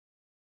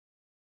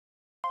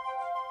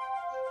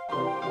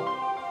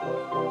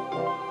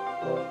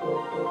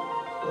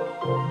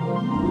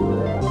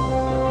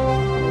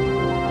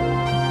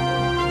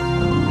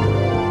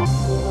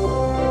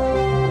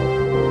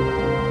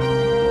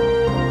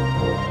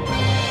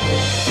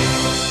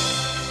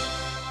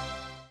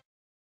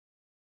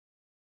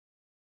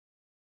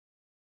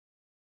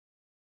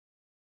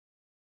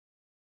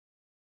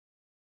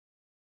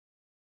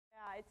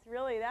It's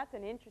really, that's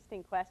an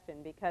interesting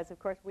question because, of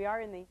course, we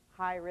are in the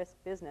high-risk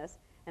business,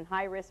 and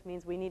high risk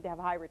means we need to have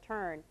high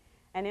return.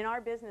 And in our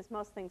business,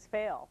 most things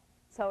fail.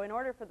 So in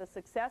order for the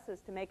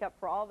successes to make up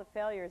for all the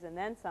failures and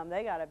then some,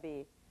 they got to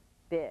be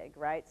big,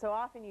 right? So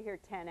often you hear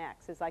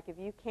 10x. It's like if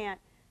you can't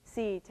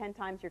see 10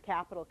 times your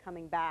capital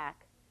coming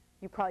back,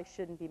 you probably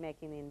shouldn't be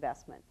making the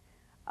investment.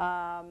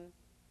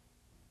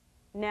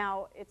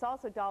 Now, it's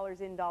also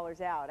dollars in,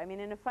 dollars out. I mean,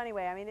 in a funny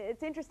way. I mean,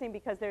 it's interesting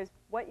because there's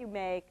what you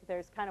make,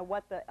 there's kind of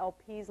what the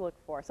LPs look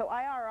for. So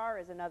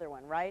IRR is another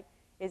one, right?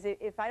 Is it,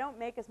 if I don't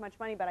make as much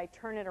money but I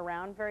turn it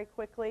around very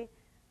quickly,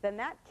 then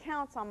that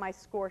counts on my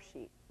score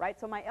sheet, right?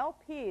 So my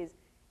LPs,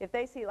 if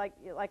they see, like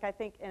I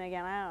think, and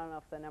again, I don't know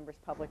if the number's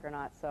public or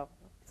not, so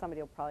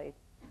somebody will probably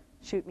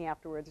shoot me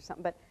afterwards or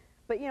something.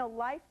 But you know,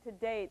 life to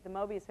date, the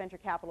Mobius Venture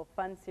Capital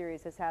Fund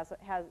Series has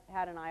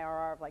had an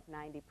IRR of like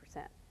 90%.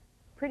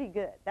 Pretty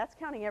good. That's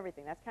counting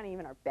everything. That's counting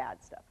even our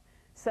bad stuff.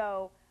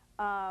 So,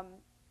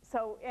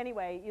 so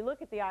anyway, you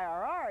look at the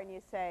IRR and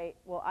you say,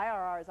 well,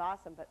 IRR is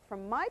awesome. But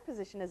from my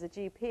position as a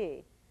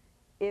GP,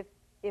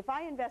 if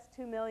I invest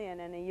 $2 million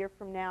and a year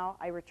from now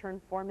I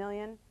return $4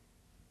 million,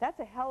 that's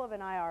a hell of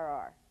an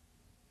IRR.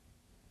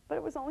 But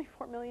it was only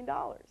 $4 million,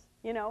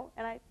 you know,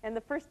 and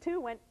the first two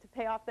went to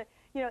pay off the,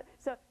 you know,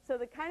 so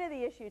the kind of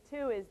the issue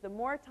too is the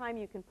more time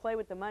you can play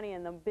with the money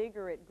and the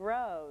bigger it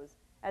grows.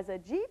 As a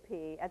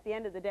GP, at the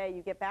end of the day,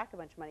 you get back a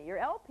bunch of money. Your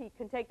LP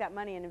can take that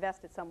money and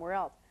invest it somewhere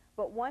else.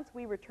 But once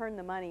we return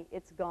the money,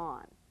 it's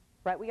gone,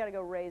 right? We got to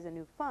go raise a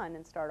new fund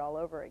and start all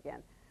over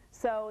again.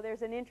 So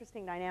there's an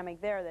interesting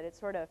dynamic there that it's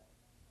sort of,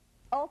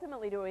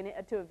 ultimately to a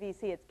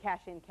VC, it's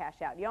cash in,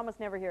 cash out. You almost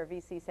never hear a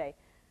VC say,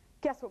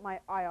 guess what my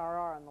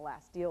IRR on the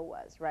last deal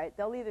was, right?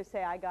 They'll either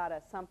say, I got a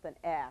something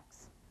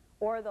X,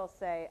 or they'll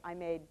say, I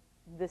made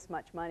this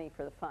much money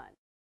for the fund.